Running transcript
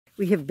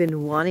We have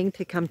been wanting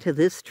to come to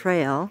this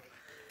trail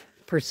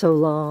for so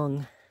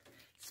long.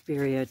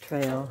 Spirea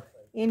Trail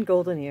in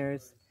Golden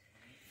Ears.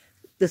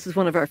 This is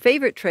one of our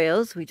favorite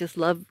trails. We just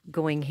love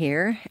going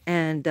here,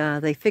 and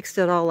they fixed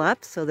it all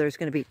up, so there's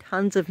going to be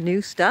tons of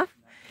new stuff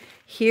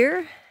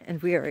here,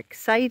 and we are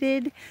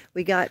excited.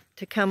 We got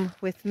to come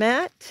with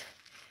Matt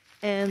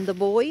and the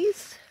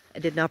boys. I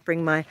did not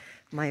bring my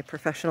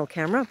professional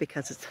camera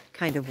because it's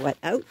kind of wet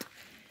out,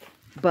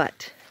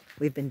 but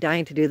we've been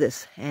dying to do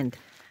this, and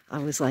I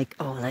was like,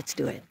 oh, let's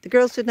do it. The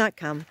girls did not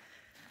come,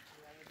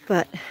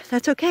 but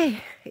that's okay.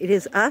 It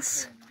is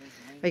us.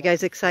 Are you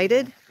guys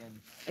excited?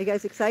 Are you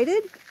guys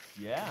excited?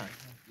 Yeah.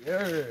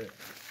 Yeah.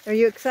 Are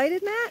you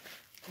excited, Matt?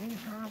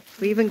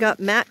 We even got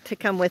Matt to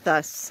come with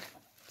us.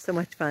 So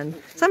much fun.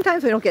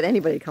 Sometimes we don't get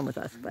anybody to come with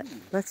us, but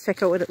let's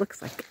check out what it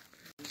looks like.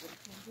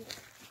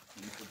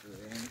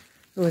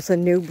 It was a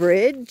new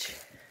bridge.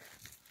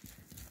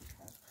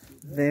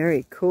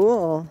 Very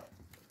cool.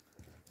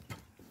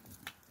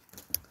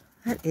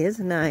 That is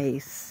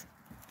nice.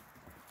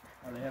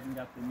 Oh, they haven't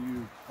got the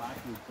new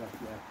placards up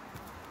yet.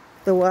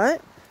 The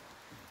what?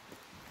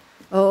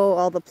 Oh,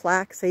 all the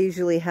plaques. They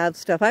usually have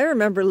stuff. I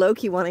remember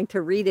Loki wanting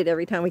to read it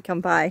every time we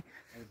come by.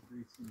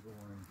 Every single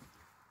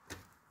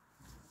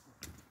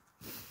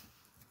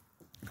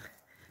one.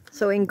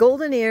 So in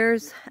Golden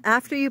Ears,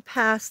 after you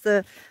pass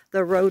the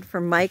road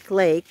from Mike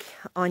Lake,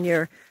 on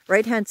your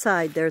right-hand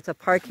side, there's a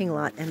parking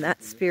lot, and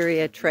that's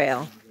Spirea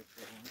Trail.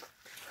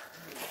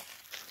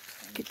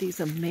 Look at these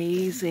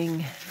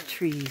amazing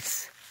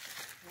trees.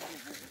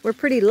 We're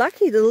pretty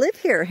lucky to live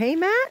here, hey,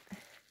 Matt?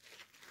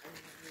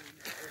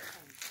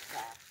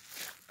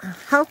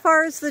 How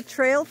far is the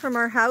trail from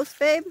our house,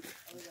 babe?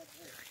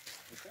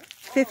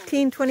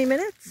 15, 20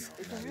 minutes?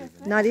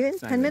 Not even?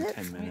 10 minutes?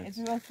 10 minutes.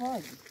 It's real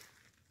fun.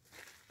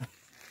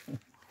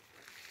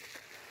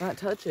 Not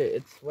touch it,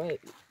 it's wet.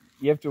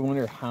 You have to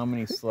wonder how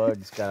many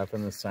slugs got up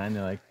on the sign.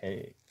 They're like,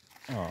 hey,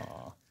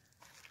 aw.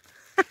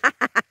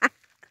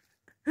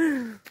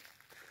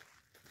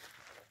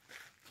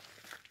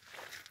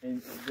 And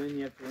then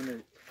you have to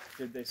wonder,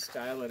 did they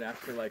style it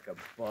after like a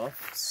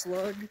buff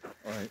slug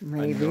or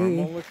Maybe. a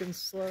normal looking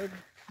slug?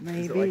 Maybe.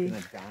 Is it like an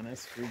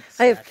Adonis Greek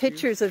I have statue?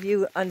 pictures of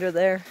you under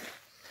there.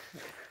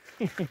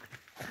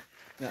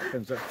 That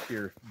comes up to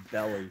your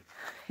belly.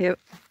 Yep.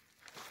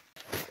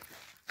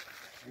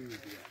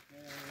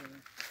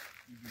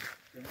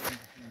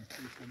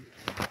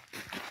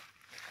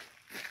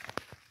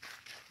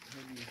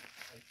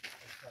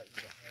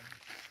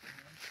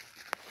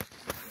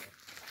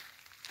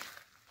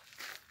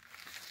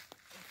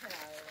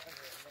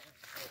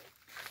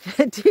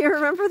 Do you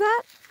remember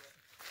that?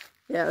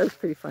 Yeah, it was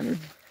pretty funny.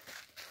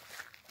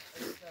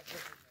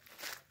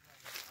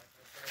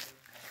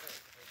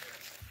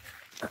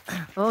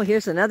 Oh,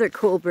 here's another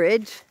cool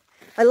bridge.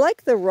 I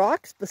like the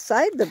rocks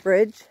beside the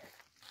bridge.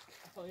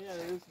 Oh yeah,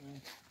 it is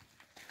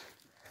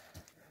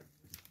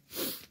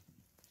nice.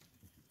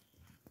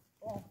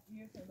 Oh,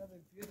 here's another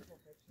beautiful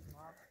picture,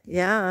 Mom.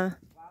 Yeah.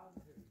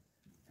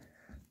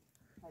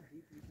 How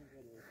deep do you think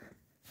it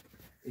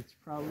is? It's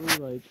probably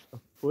like a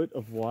foot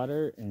of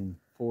water and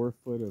 4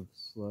 foot of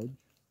sludge.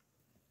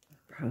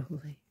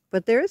 Probably.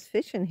 But there is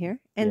fish in here,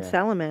 and Yeah.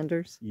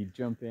 salamanders. You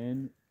jump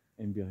in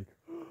and be like,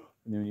 and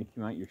then when you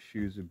come out, your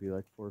shoes would be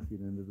like 4 feet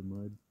under the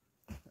mud.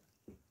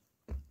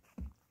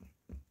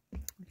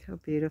 Look how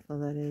beautiful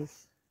that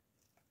is.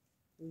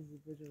 There's a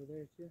bridge over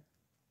there, too.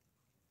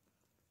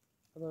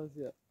 Oh, that was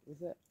it. Was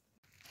that?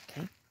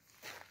 Okay.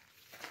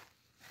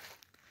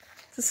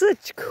 This is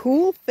such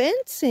cool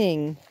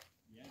fencing.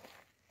 Yeah.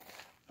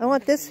 I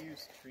want this. They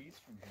use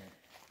trees from here.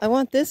 I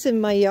want this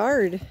in my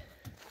yard.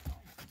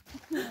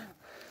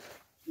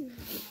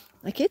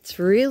 Like, it's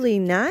really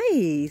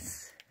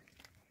nice.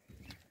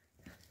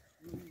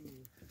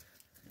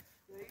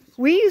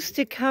 We used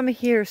to come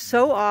here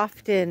so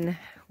often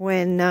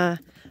when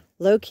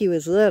Loki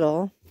was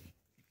little.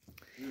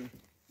 You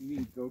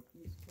mean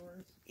Goki's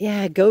Forest?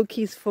 Yeah,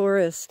 Goki's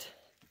Forest.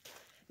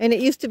 And it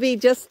used to be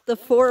just the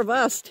 4 of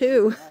us,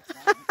 too.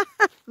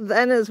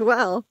 Then as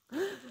well.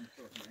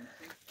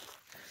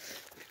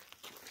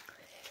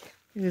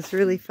 It was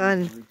really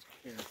fun.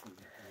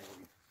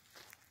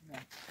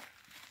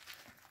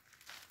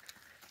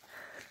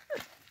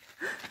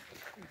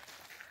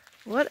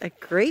 What a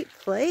great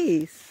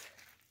place.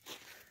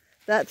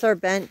 That's our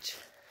bench.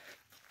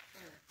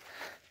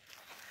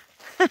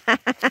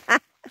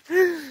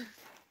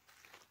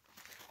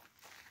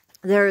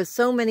 There are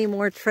so many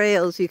more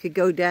trails you could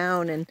go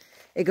down, and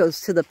it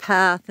goes to the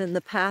path, and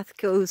the path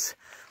goes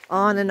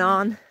on and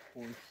on.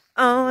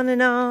 On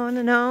and on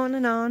and on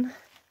and on.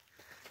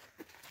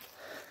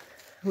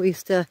 We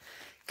used to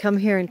come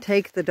here and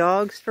take the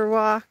dogs for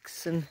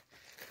walks, and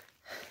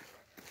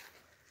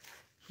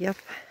yep,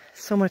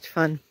 so much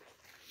fun.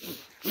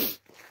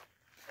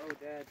 Oh,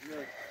 Dad,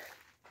 look.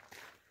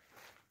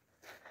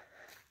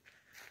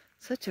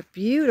 Such a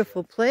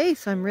beautiful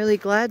place. I'm really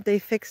glad they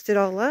fixed it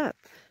all up.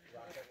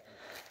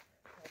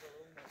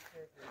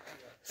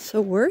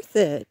 So worth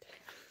it.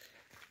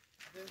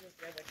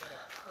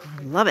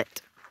 I love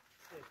it.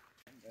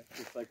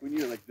 It's like when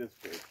you're like this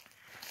big.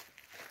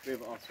 We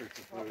have all sorts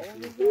of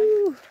photos.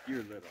 Ooh.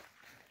 You're little.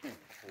 4.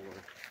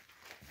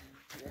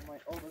 Yeah, my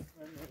oldest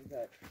memory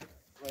that,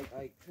 like,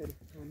 I could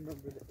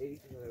remember the age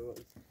that I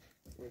was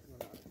when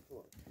I was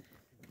 4.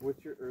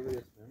 What's your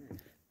earliest memory?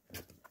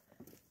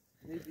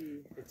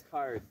 Maybe It's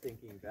hard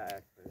thinking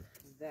back, but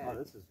that. oh,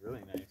 this is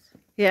really nice.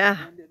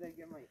 Yeah, When did I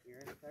get my ear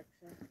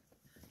infection?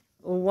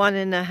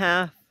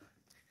 1.5,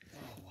 Oh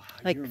wow,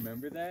 Like you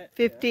remember that?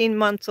 15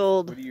 months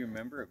old. What do you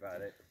remember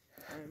about it?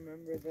 I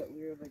remember that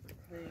we were like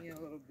playing in a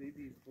little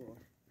baby pool,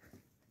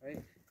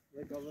 right?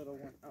 Like a little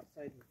one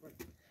outside the front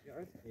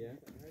yard. Yeah.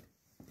 Right?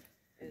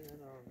 And then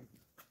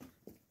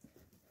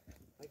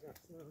I got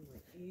snow in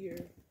my ear,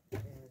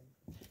 and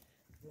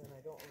then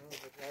I don't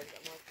remember driving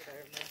that much, but I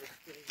remember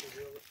spinning the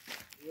wheel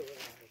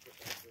around with it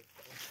back there.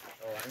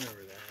 Oh, I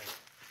remember that.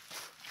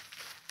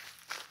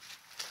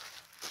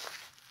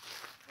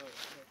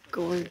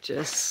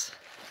 Gorgeous.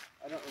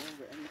 I don't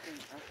remember anything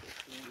after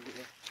spinning the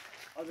wheel,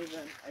 other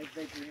than I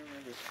vaguely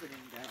remember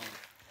sitting down.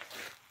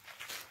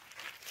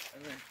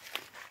 And then,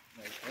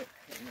 like, I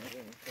can't remember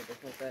anything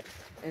before that.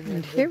 And then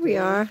And the here we day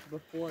are.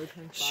 Before I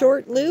turned 5,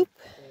 Short loop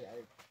I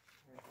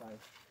turned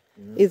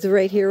 5. is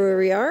right here where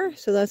we are.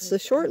 So that's the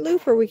short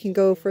loop, or we can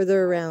go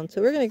further around.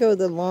 So we're going to go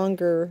the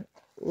longer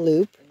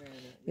loop And then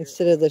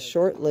instead of the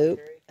short loop.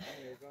 and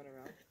we were going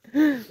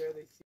around.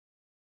 Barely see.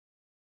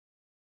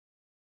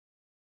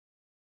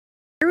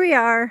 Here we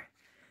are,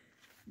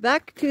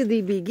 back to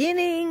the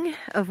beginning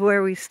of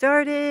where we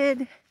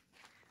started.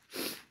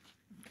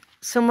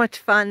 So much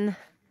fun.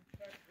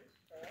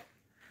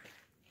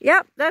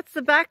 Yep, that's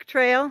the back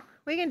trail.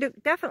 We can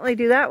definitely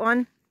do that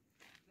one.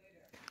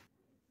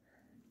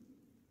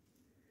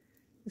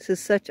 This is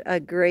such a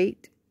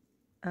great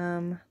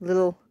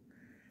little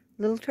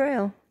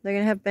trail. They're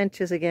gonna have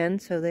benches again,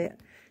 so they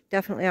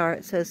definitely are.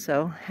 It says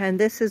so. And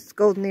this is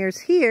Golden Ears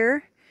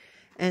here,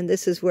 and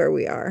this is where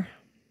we are.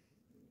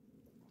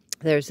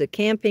 There's the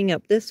camping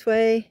up this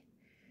way,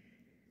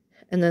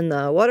 and then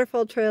the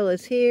waterfall trail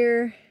is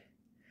here,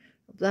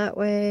 that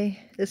way.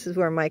 This is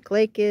where Mike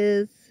Lake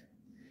is.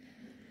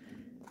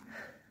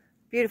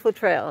 Beautiful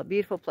trail, a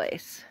beautiful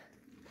place.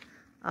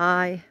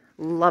 I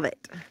love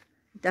it.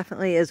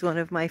 Definitely is one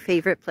of my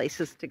favorite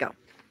places to go.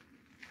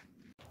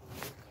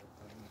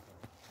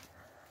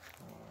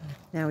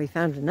 Now we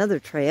found another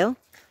trail.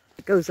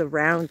 It goes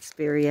around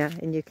Spirea,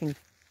 and you can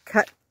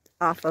cut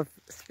off of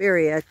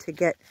Spirea to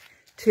get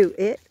to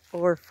it,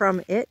 or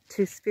from it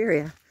to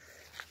Spirea,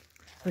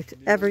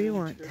 whichever you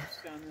want.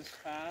 Down this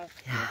path,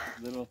 Yeah.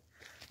 little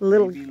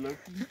Little, baby Loki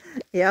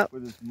yep,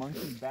 with his monkey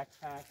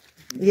backpack.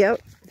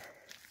 yep.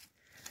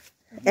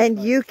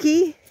 And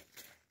Yuki,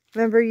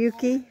 remember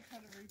Yuki?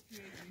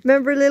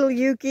 Remember little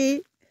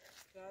Yuki?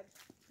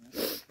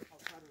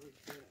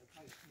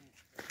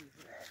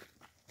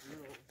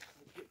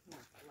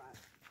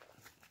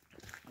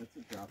 That's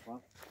a drop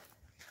off.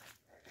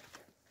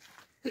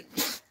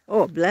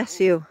 Oh, bless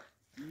you.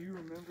 Do you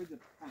remember the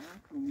path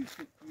when we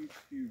took you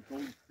to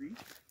Gold Creek?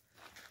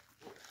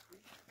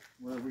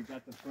 Where we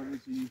got the photos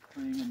of you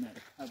playing on that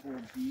pebble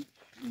beach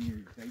in your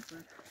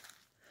diaper?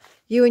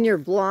 You and your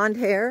blonde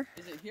hair.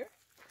 Is it here?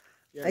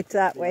 Yeah, It's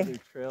that the way. other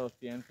trail at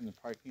the end from the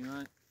parking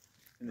lot,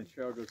 and the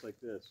trail goes like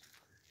this.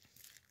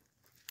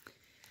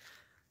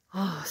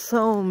 Oh,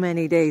 so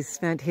many days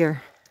spent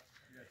here.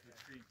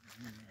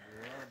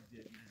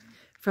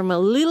 From a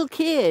little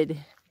kid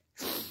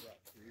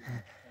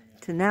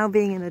to now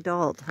being an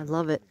adult. I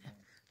love it.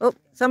 Oh,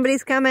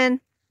 somebody's coming.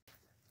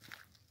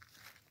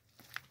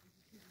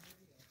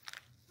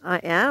 I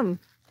am.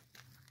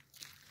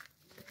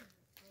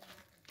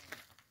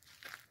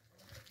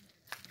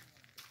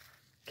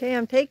 Okay,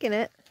 I'm taking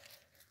it.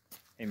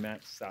 Hey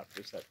Matt, stop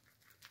for a sec.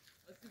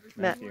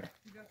 Matt. Matthew.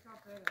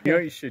 You know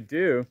what you should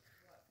do?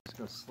 Just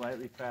go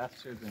slightly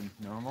faster than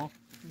normal,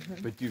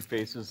 but do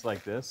faces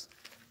like this.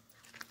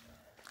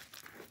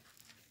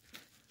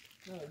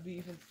 No, it'd be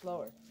even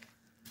slower.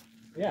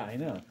 Yeah, I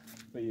know,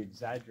 but you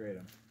exaggerate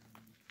them.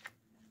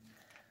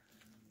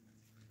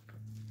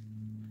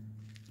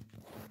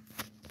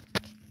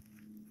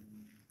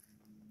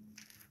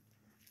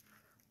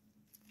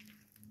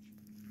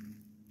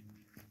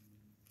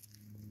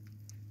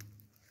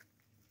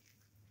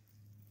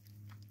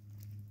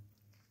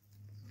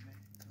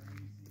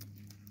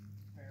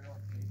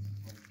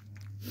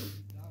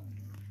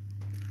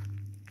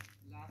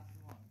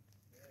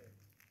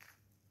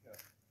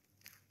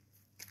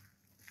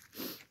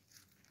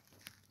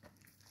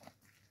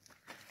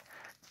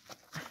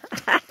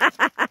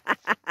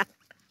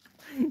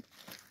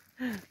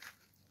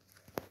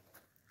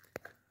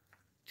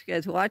 You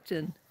guys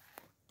watching?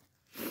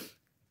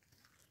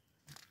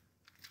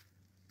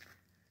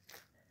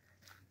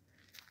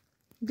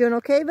 Doing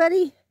okay,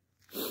 buddy?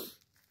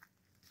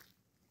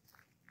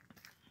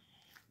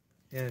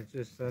 Yeah, it's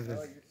just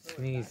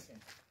sneeze.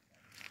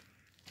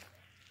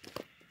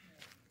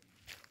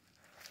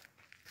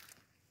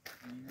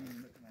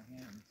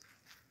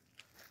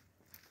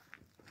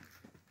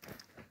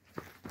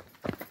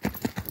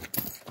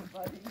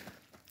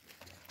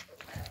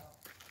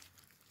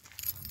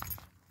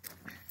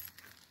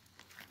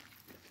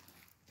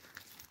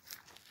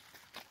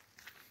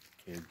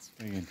 kids.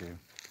 What are you gonna do?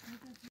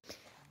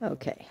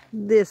 Okay,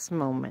 this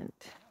moment.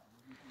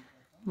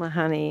 My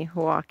honey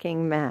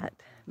walking Matt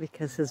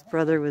because his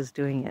brother was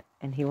doing it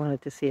and he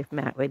wanted to see if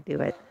Matt would do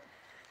it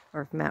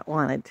or if Matt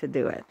wanted to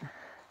do it.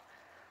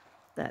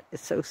 That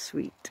is so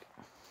sweet.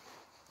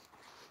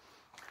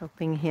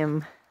 Helping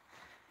him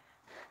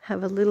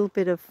have a little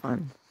bit of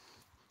fun.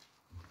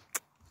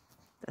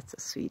 That's a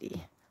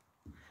sweetie.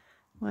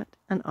 What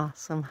an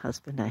awesome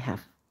husband I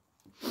have.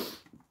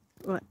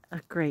 What a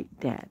great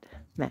dad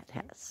Matt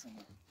has.